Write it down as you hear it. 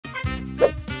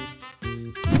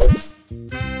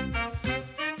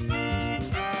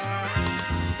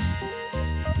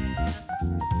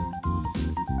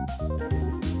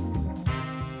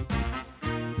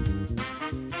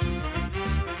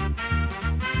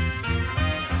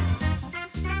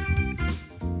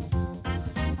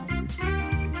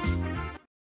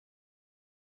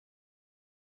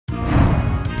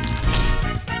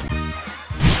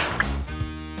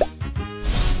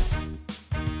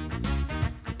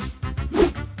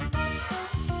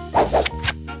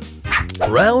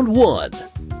Round 1.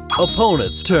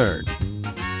 Opponent's turn.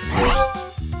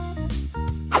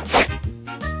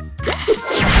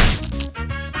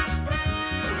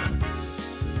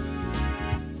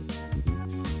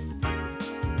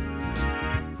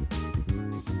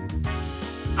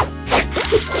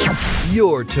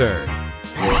 Your turn.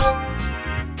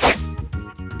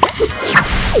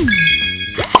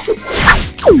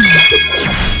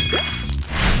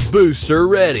 Booster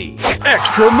ready.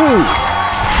 Extra move.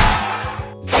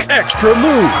 Extra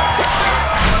move.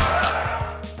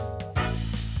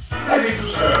 Ready to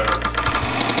serve.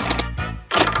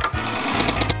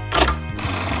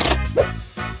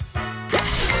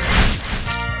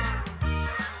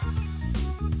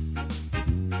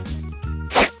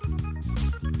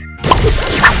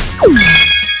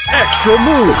 Extra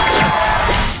move.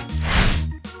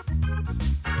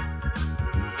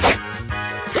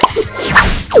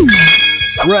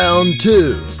 Round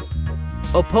 2.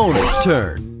 Opponent's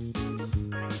turn.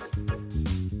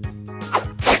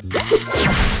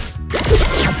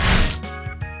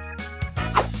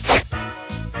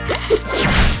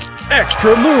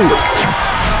 Extra move.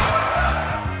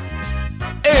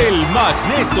 El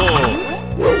Magneto.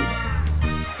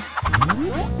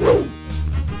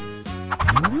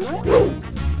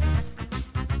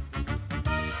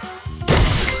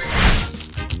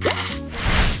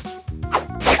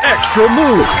 Extra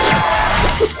move.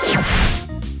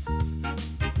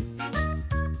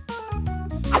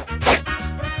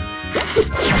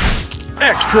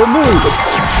 Extra move.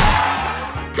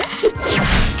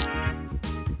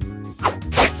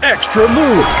 Extra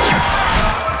move.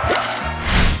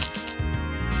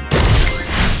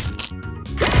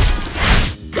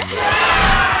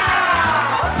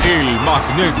 El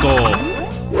Magneto.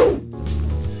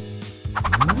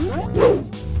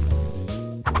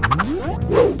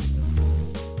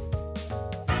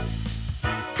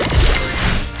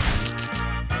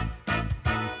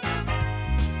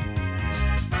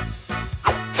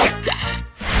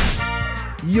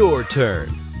 Your turn.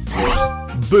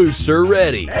 Booster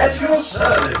ready. At your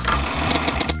service.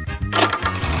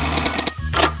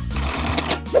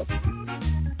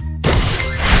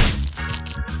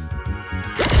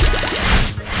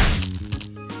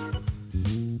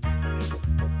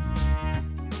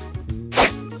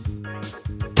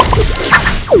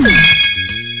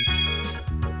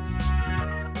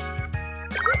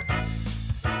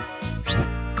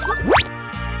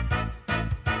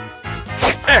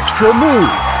 Extra move.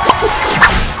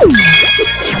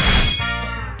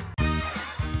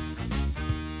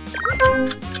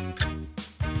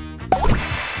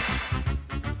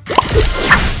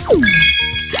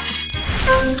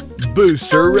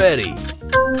 Booster ready.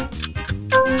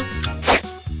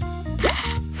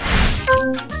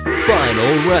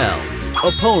 Final round.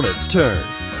 Opponent's turn.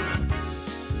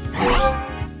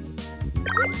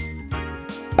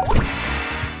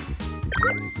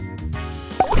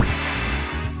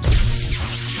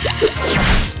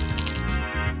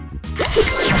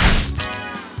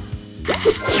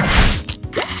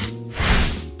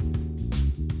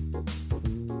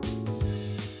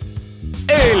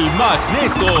 El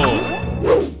Magneto.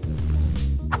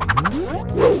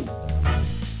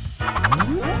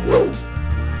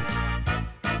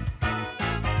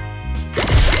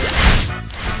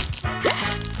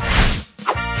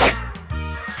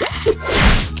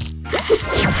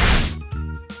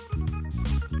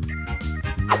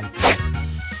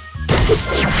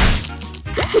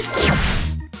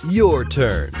 Your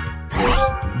turn.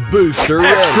 Booster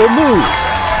ready. Extra move.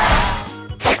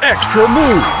 Extra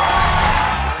move.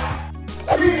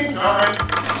 Feeding time.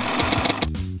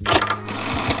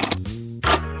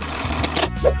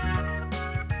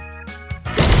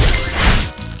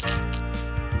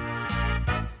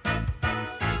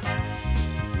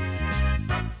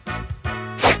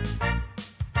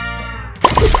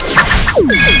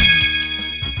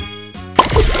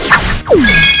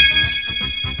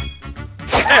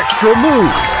 Extra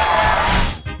move.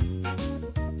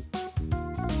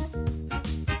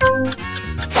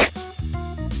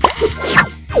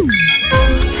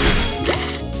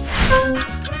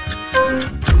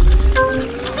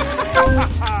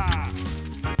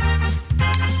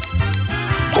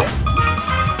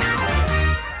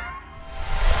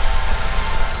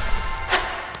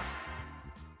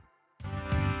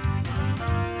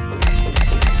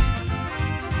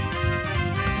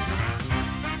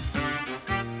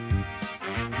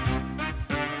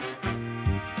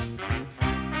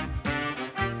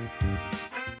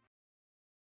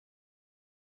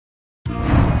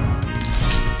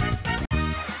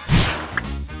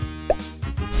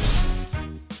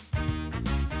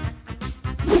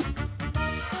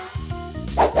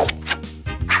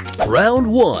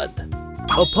 Round 1.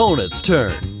 Opponent's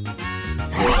turn.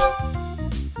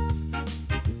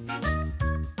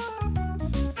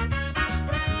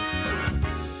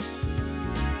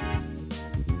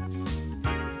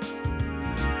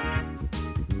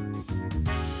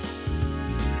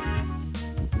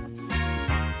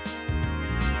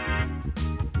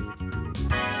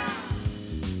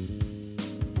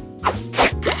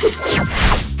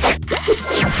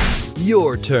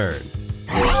 Your turn.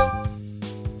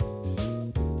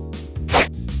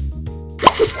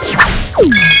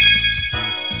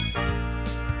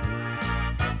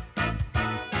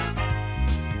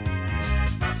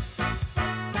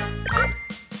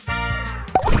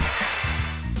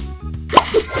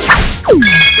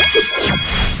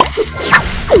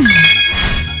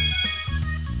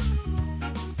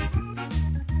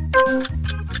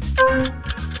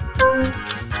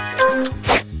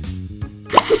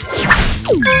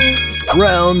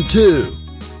 Round 2.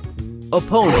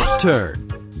 Opponent's turn.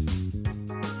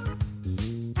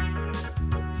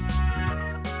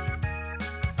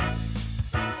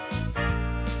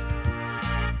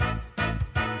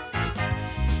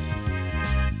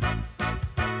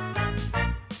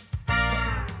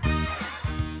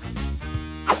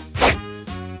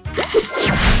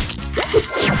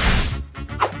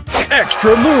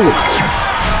 Extra move.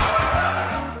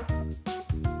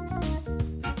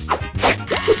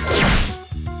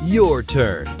 Your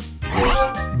turn.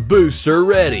 Booster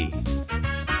ready.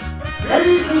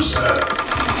 Ready to serve.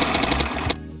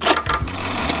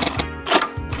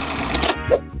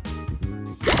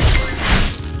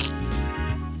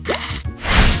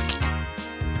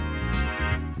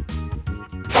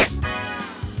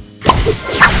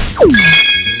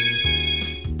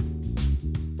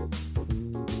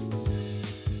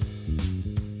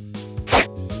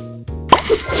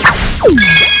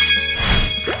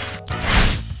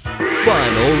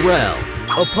 Final round.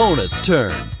 Opponent's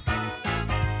turn.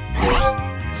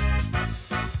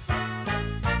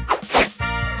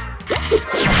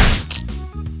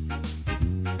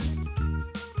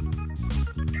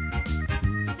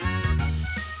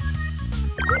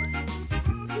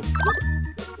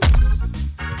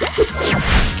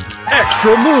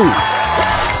 Extra move.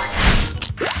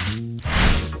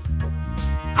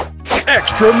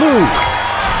 Extra move.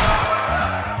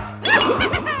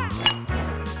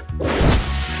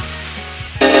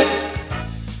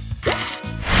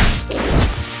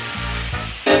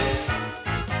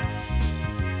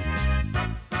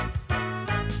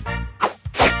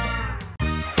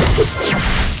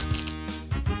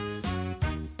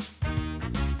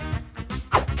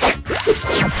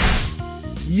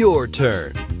 Your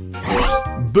turn.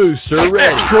 Booster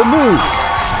ready. Extra move.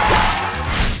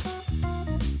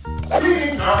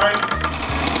 Feeding time.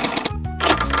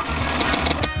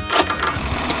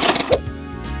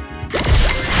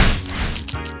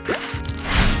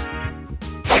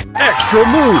 Extra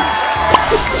move.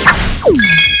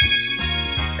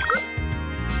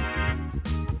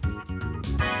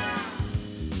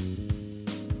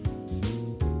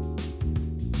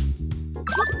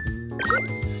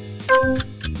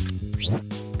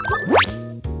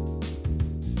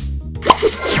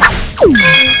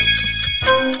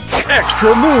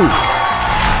 Extra move.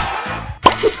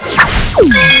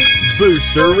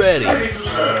 Booster ready. Ready to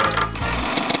serve.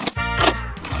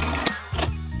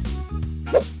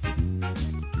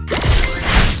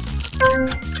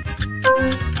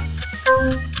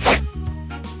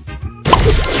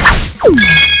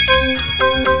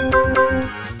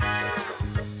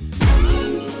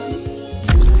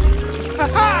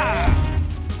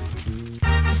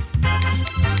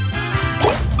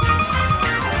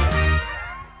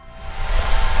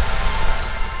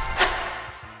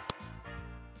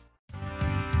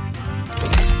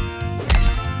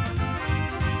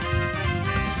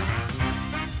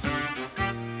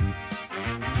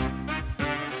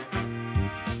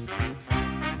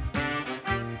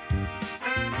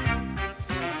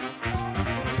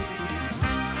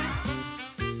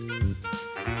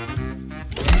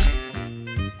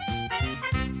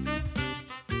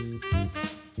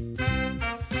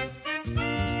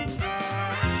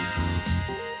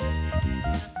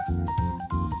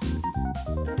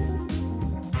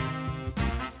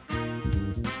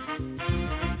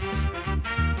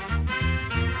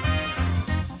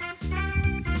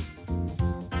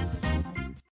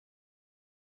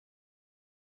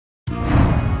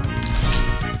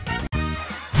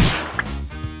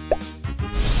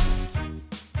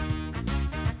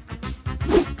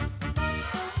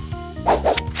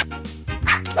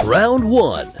 Round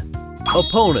 1.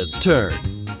 Opponent's turn.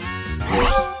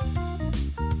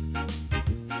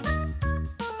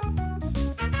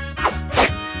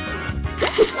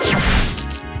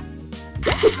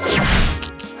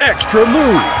 Extra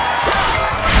move.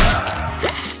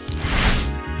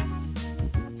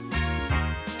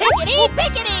 Pickety,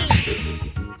 pickety!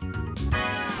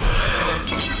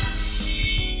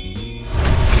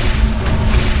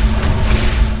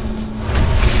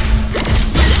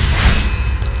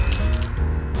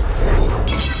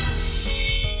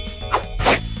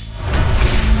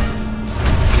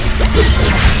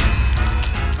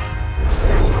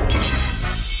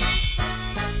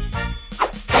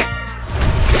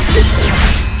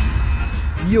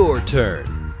 Your turn.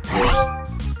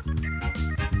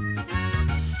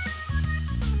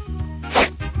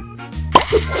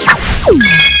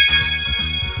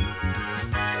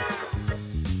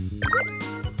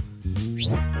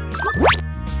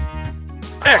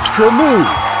 Extra move.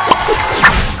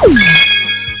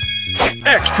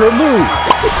 Extra move.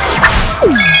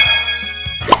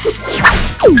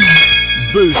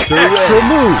 Booster extra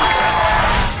move.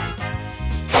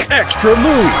 Extra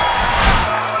move.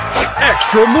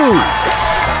 Extra move.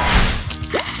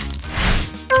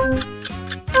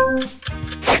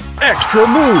 Extra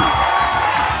move.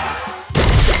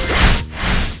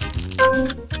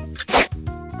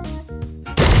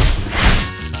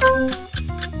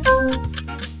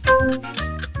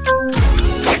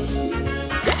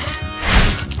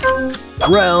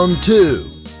 Round 2.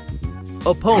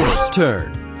 Opponent's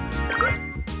turn.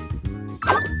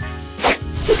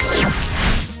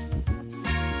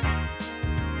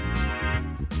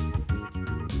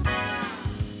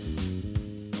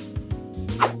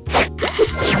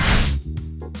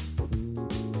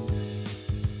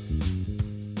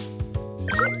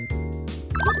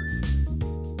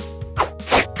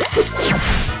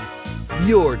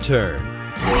 Your turn.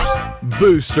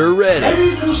 Booster ready.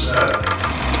 Ready to serve.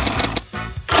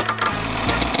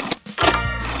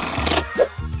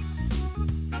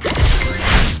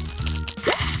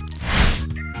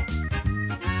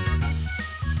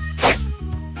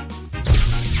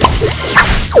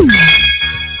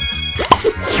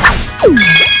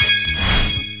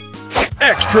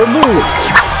 Extra move.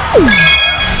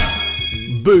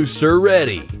 Booster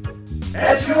ready.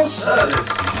 At your service.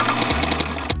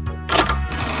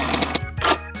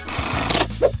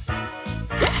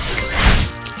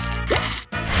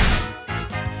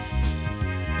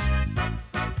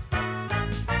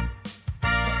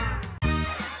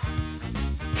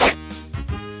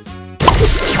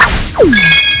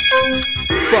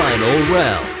 Final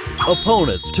round.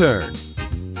 Opponent's turn.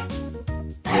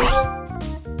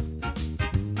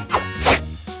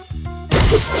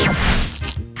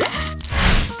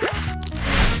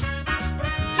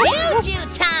 Joo Joo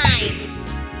time!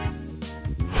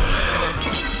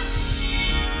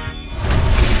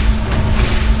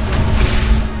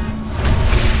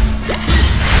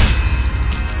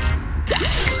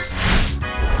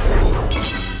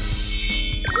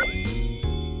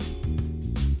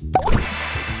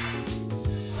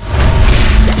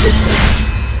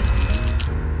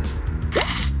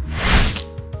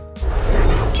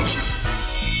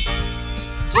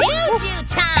 Joo Joo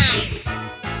time!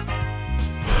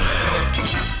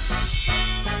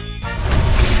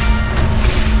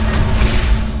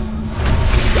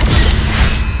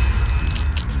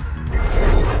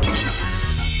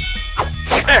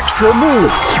 Extra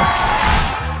move.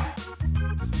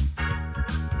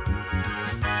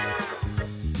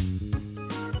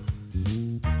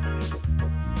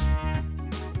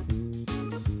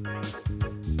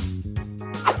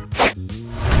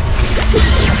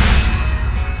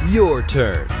 Your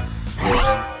turn.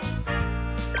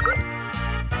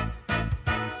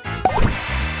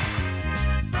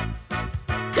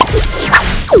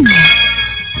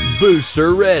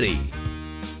 Booster ready.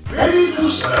 Ready to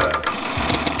serve.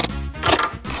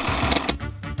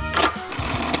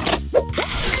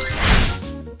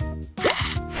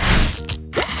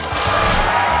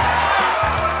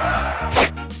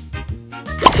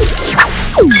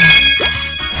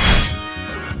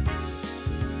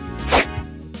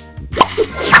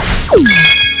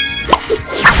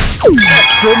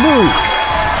 Extra move.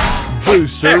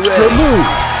 Booster extra ready. Move.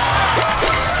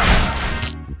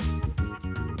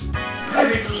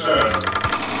 Ready to serve.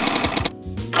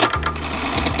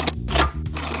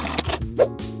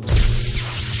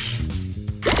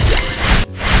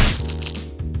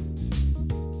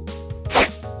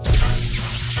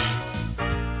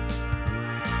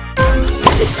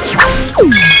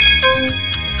 Joo